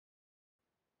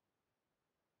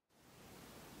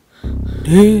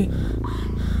டேய்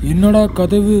என்னடா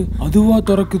கதவு அதுவா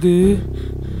திறக்குது?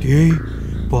 டேய்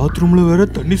பாத்ரூம்ல வேற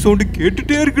தண்ணி சவுண்ட்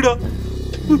கேட்டுட்டே இருக்குடா.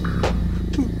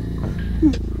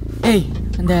 ஏய்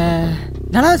அந்த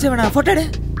நல்லா சேவனா போட்டோ எடு.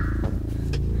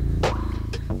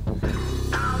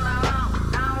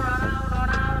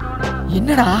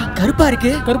 என்னடா கருப்பா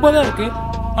இருக்கு? கருப்பா தான் இருக்கு.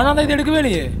 ஆனா நான் இதை எடுக்கவே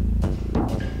இல்லையே.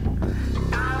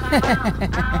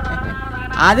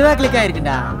 அதுவா கிளிக்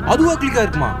ஆயிருக்குடா. அதுவா கிளிக்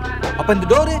ஆயிருக்குமா? அப்ப இந்த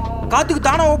டோர் காத்துக்கு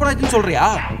தானா ஓபன் ஆச்சுன்னு சொல்றியா?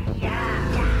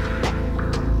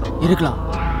 இருக்கலாம்.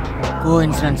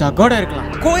 கோஇன்சிடென்ஸா கூட இருக்கலாம்.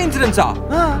 கோஇன்சிடென்ஸா?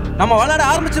 நம்ம விளையாட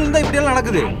ஆரம்பிச்சதுல இருந்தா இப்படி எல்லாம்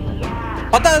நடக்குது.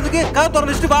 பத்தாததுக்கு கதவு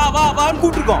திறந்துட்டு வா வா வான்னு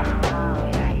கூப்பிட்டுருக்கோம்.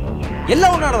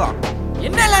 எல்லாம் உன்னாலதான்.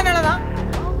 என்ன எல்லாம் என்னாலதான்?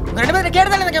 உங்க ரெண்டு பேரும்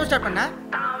கேட்டதால இந்த கேம் ஸ்டார்ட் பண்ண.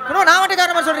 இன்னும் நான் மட்டும்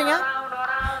காரணமா சொல்றீங்க?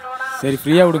 சரி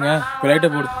ஃப்ரீயா விடுங்க. லைட்டை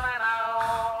போடு.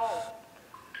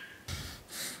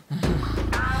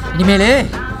 இனிமேலு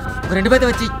உங்க ரெண்டு பேர்த்த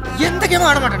வச்சு எந்த கேமும்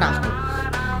ஆட மாட்டேன்டா.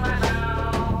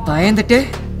 பயந்துட்டு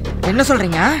என்ன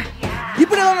சொல்றீங்க?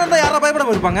 இப்படி எல்லாம் நடந்தா யாரா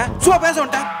பயப்படாம இருப்பாங்க? சும்மா பேச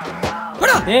வந்துட்டேன்.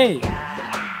 ஏய்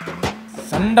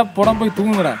சண்டை போட போய்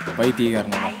தூங்குடா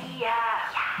பைத்தியக்காரங்க.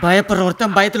 பயப்படுற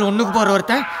ஒருத்தன் பயத்துல ஒண்ணுக்கு போற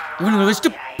ஒருத்தன் இவனுங்க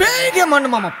வச்சுட்டு பேய் கேம்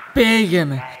ஆடணுமாமா. பேய்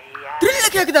கேம் த்ரில்லு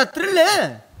கேக்குதா? த்ரில்லு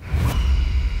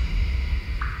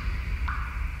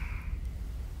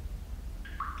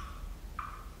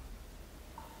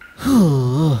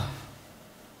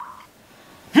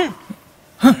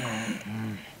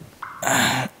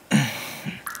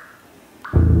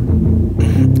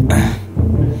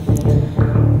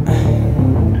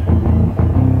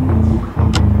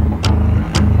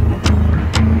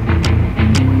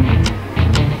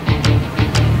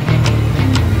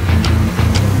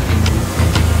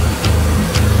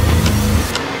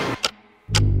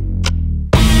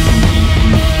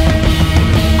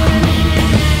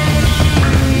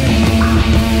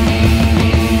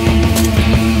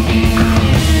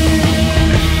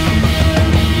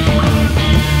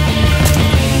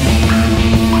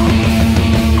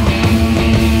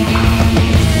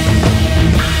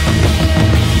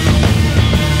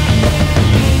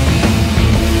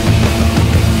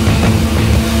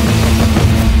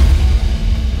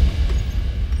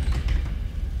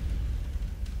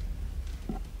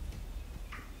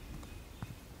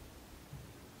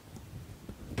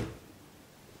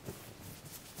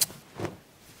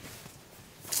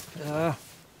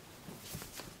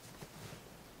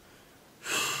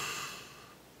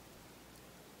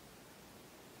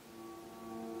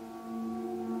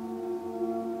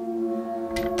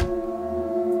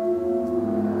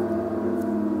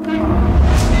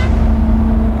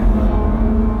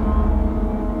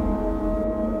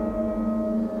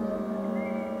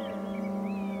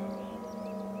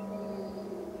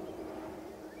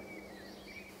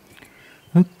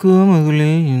அக்கா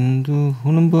மகளே இந்து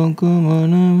உனம் பார்க்க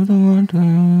மன விட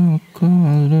மாட்டேன். அக்கா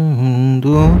மகளே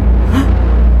இந்து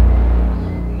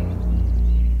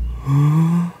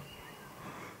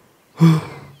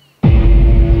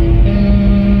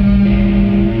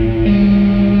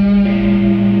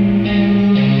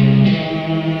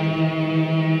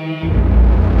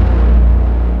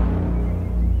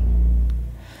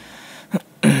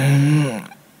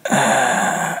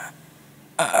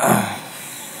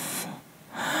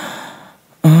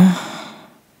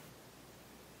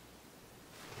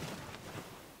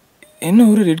என்ன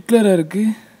ஒரு ரெட் கலராக இருக்கு?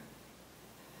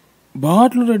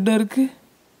 பாட்டிலும் ரெட்டாக இருக்கு.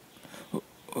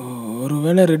 ஒரு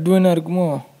வேளை ரெட் வைனாக இருக்குமோ?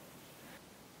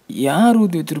 யார்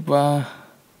ஊற்றி வச்சிருப்பா?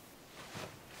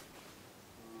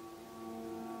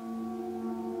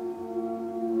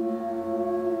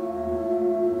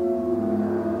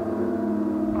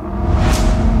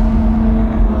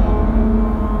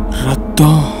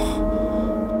 ரத்தம்.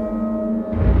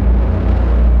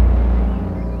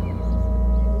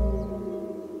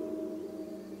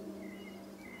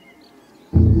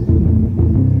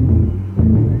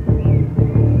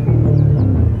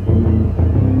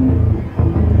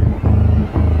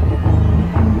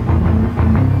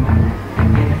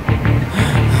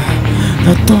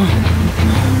 ரத்தம்.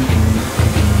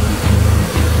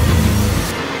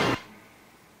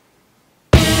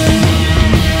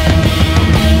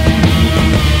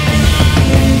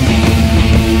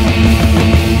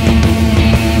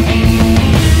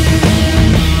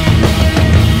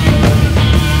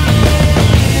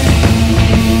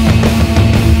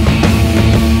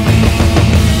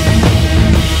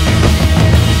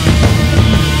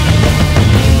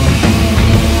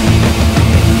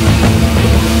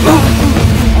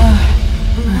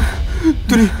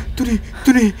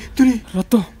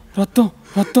 ரத்தம் ரத்தம்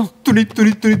ரத்தம். துணி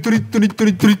துணி துணி துணி துணி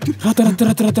துணி துணி ரத்தம் ரத்தம்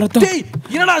ரத்தம் ரத்தம் ரத்தம்.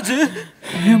 என்னடாச்சு?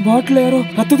 என் பாட்டில் யாரோ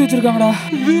ரத்தத்தை வச்சிருக்காங்கடா.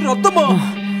 ரத்தமா?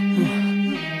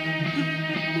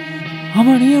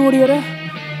 ஆமா, நீ ஏன் ஓடி வர?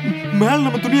 மேல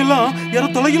நம்ம துணியெல்லாம் யாரோ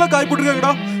தலைகெல்லாம் காய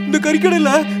போட்டுருக்காங்கடா. இந்த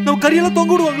கறிக்கடையில நம்ம கறியெல்லாம்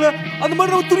தொங்க விடுவாங்களே, அந்த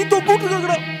மாதிரி நம்ம துணி தொங்க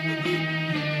விட்டுருக்காங்கடா.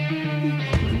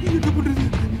 என்ன பண்றது?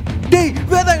 டேய்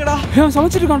வேதாங்கடா. ஏன்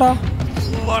சமைச்சிட்டு இருக்கான்டா?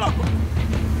 வாடா.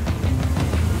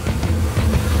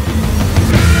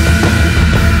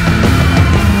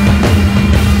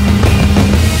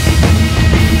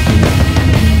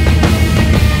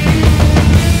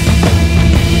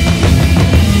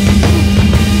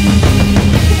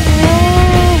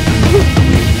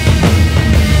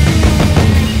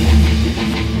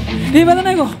 டேய்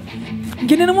வேதனைகோ,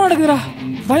 இங்க என்னமோ நடக்குதுடா,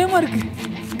 பயமா இருக்கு.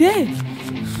 டேய்,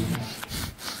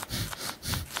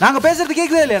 நாங்க பேசுறது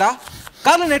கேக்குதே இல்லையாடா?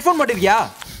 கார்ல ஹெட்ஃபோன் மாட்டிருக்கியா?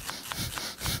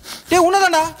 டேய்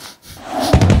உன்னதான்டா.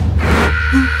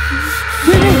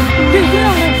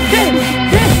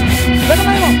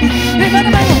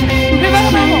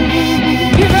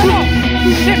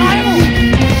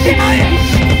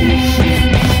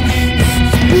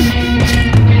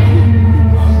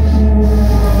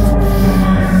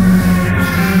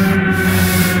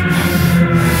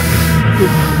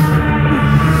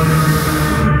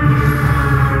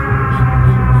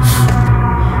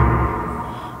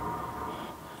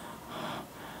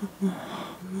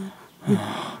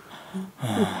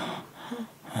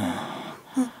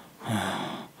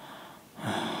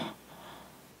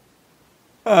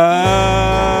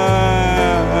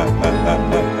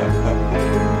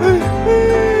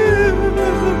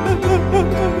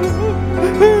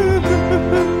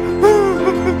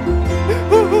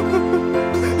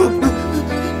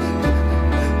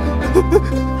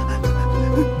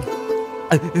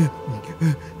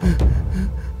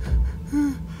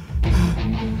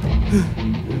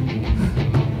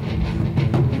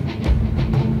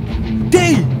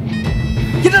 டேய்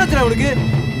என்ன உனக்கு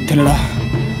தெரியலடா,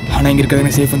 ஆனா இங்க இருக்கிறது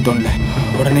எனக்கு சேஃப்னு தோணல.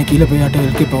 உடனே கீழே போய் ஆட்டோ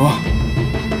இருக்கு. இப்போ வா.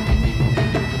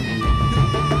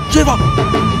 சரி வா.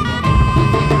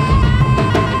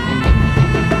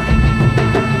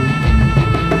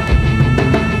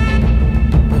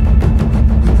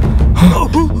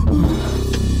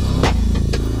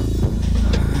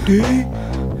 டேய்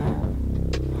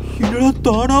என்னடா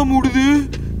தானா மூடுது?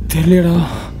 தெரியலடா.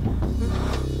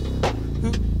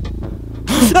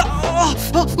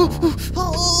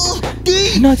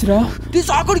 என்னாச்சுடா? டேய்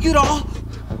சாக்கடிக்குதுடா.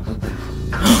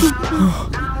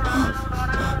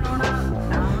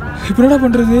 இப்போ என்னடா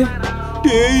பண்றது?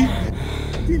 டேய்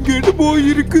இங்கிட்டு போய்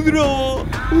இருக்குதுடா.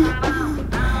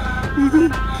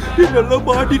 நல்லா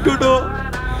மாட்டிட்டோடா.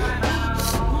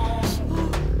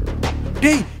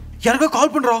 டேய் யாருக்கா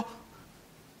கால் பண்றா?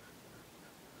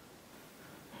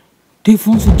 டேய்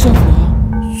ஃபோன் சுவிட்ச் ஆஃபா?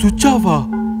 சுவிட்ச் ஆஃபா?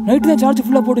 நைட்டு தான் சார்ஜ்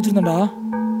ஃபுல்லா போட்டு வச்சிருந்தேன்டா.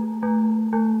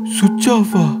 சுவிட்ச்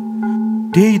ஆஃபா?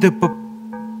 டேய் இத இப்ப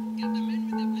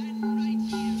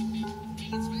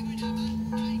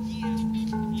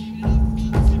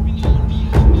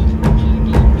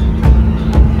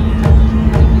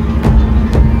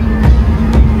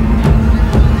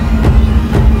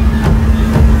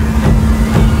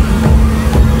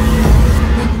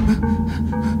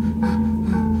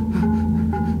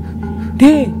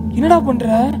டேய் என்னடா பண்ற?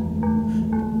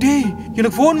 டேய்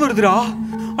எனக்கு ஃபோன் வருதுடா,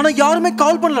 ஆனா யாருமே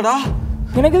கால் பண்ணலடா.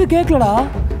 எனக்கு எது கேட்கலடா.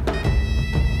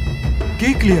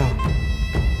 கேக்கலையா?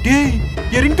 டேய்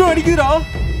என் ரிங்டோன் அடிக்குதுடா.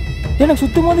 எனக்கு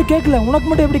சுத்தமா கேட்கல. உனக்கு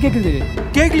மட்டும் எப்படி கேக்குது?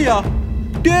 கேக்கலையா?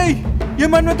 டேய் ये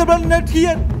मन में तो बड़ा नेट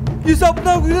किया ये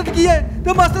सपना विरोध किया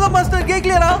तो मास्टर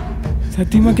கேக்கலையாடா?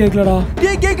 சத்தியமா கேட்கலடா.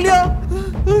 டேய் கேக்கலையா?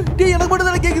 டேய் எனக்கு மட்டும்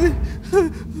தான் கேக்குது.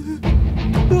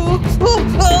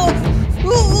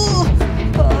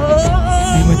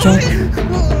 டேய் மச்சான்.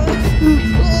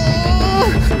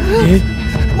 டேய்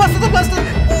மாஸ்டர்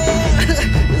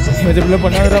மெதுவா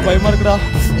பண்ணாதடா, பயமா இருக்குடா.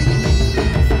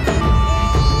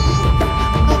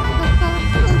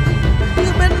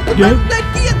 டேய்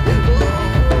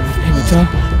மச்சான்.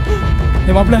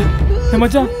 ஏய் மாப்ள. ஏய்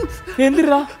மச்சான்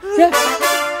எந்திரடா. ஏய்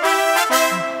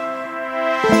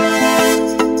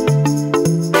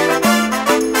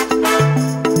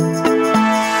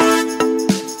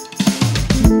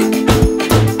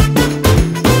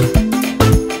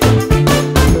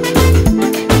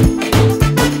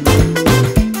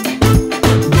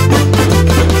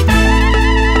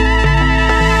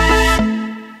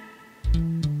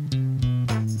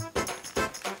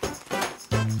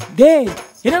டேய்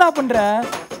என்னடா பண்ற?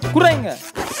 குறைங்க.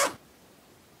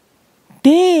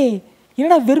 டேய்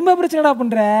என்னடா வெறுமை பிரச்சனைடா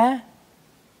பண்ற?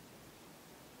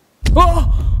 ஓ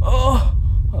ஓ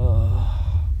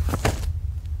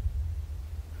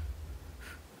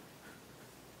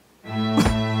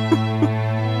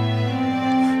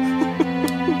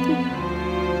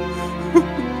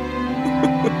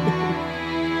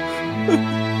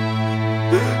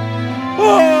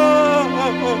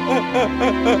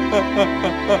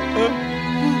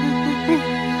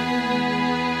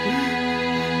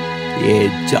ஏ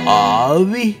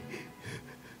ஜாவி.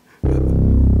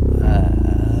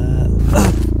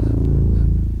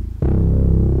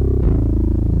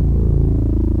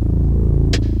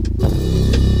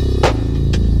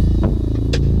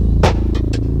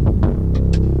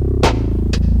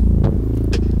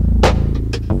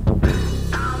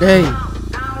 டேய்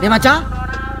டேய் மச்சான்,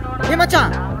 டேய்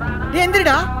மச்சான், டேய்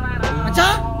எந்திரிடா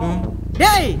மச்சான்.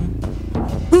 டேய்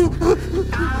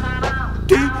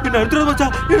என்ன எடுத்துறது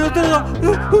மச்சான், என்ன எடுத்துறதா?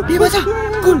 டேய் மச்சான்,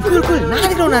 கூல் கூல் கூல். நான்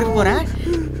எதுக்கு உன்னை இருக்க போறேன்?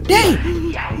 டேய்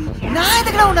நான்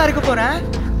எதுக்கு உன்னை இருக்க போறேன்?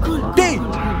 டேய்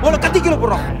உன கத்திக்கல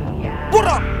போறான்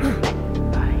போறான்.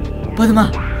 போதுமா?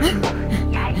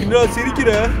 என்ன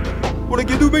சிரிக்கிற?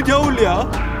 உனக்கு எதுவுமே ஞாபகம் இல்லையா?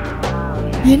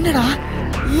 என்னடா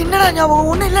என்னடா ஞாபகம்?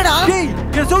 ஒண்ணும் இல்லடா. டேய்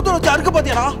என் சவுத்துல வச்சு அறுக்க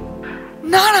பாத்தியாடா?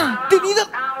 நானா?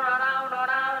 நீதான்.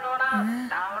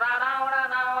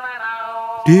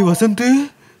 டேய் வசந்த்,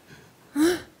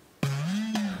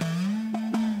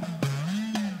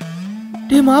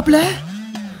 டேய் மாப்ள,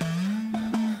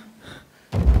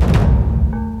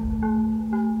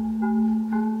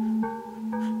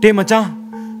 டேய் மச்சான்,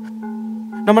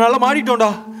 நம்ம நல்லா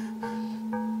மாறிட்டோம்டா.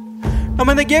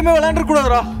 நம்ம இந்த கேமே விளையாண்டு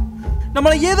கூடாதுடா.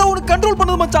 நம்மள ஏதோ ஒன்று கண்ட்ரோல்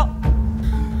பண்ணுது மச்சான்.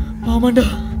 ஆமாண்டா,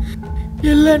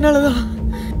 எல்லாம் என்னாலதான்.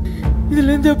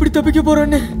 இதுல இருந்து எப்படி தப்பிக்க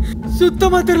போறோன்னு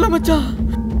சுத்தமா தெரியல மச்சான்.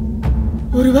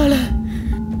 ஒருவேளை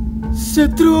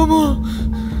செத்துருவோமோ?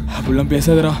 அப்படிலாம்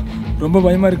பேசாதடா, ரொம்ப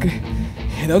பயமா இருக்கு.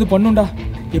 ஏதாவது பண்ணுண்டா,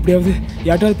 எப்படியாவது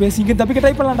யார்ட்டாவது பேசி இங்கே தப்பிக்க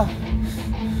ட்ரை பண்ணலாம்டா.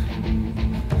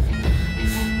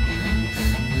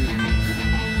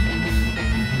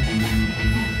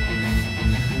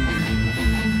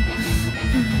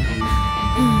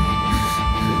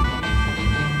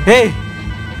 ஏய்,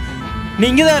 நீ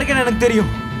இங்கே தான் இருக்கேன்னு எனக்கு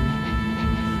தெரியும்.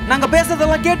 நாங்க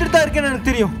பேசுறதெல்லாம் கேட்டுட்டு தான் இருக்கேன்னு எனக்கு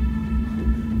தெரியும்.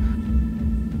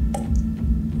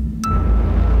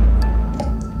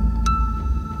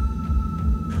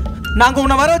 நாங்க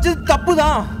உன்னை வர வச்சது தப்பு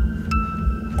தான்.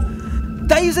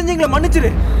 தயவு செஞ்சு எங்களை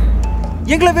மன்னிச்சிரு.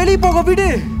 எங்களை வெளியே போக விடு.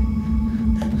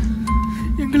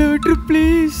 எங்களை விட்டு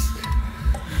ப்ளீஸ்.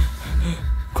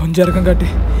 கொஞ்சம் இறக்கம் காட்டு.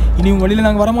 இனியும் வழியில்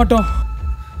நாங்கள் வரமாட்டோம்.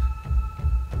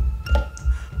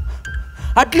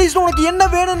 அட்லீஸ்ட் உனக்கு என்ன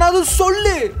வேணும்னு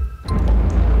சொல்லு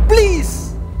ப்ளீஸ்.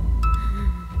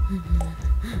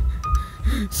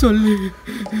 சொல்லு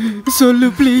சொல்லு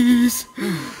ப்ளீஸ்,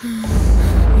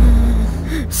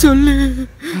 சொல்லு.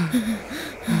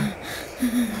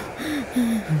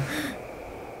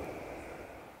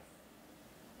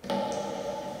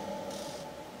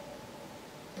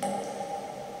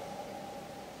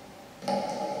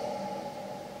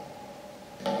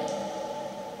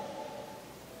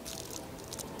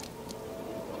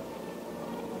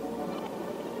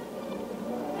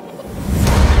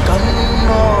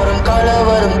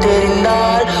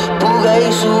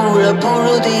 சூழ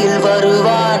புழுதியில்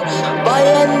வருவான்,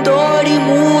 பயந்தோடி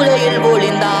மூலையில்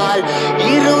ஒளிந்தால்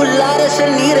இருள்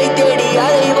அரசன் நிறை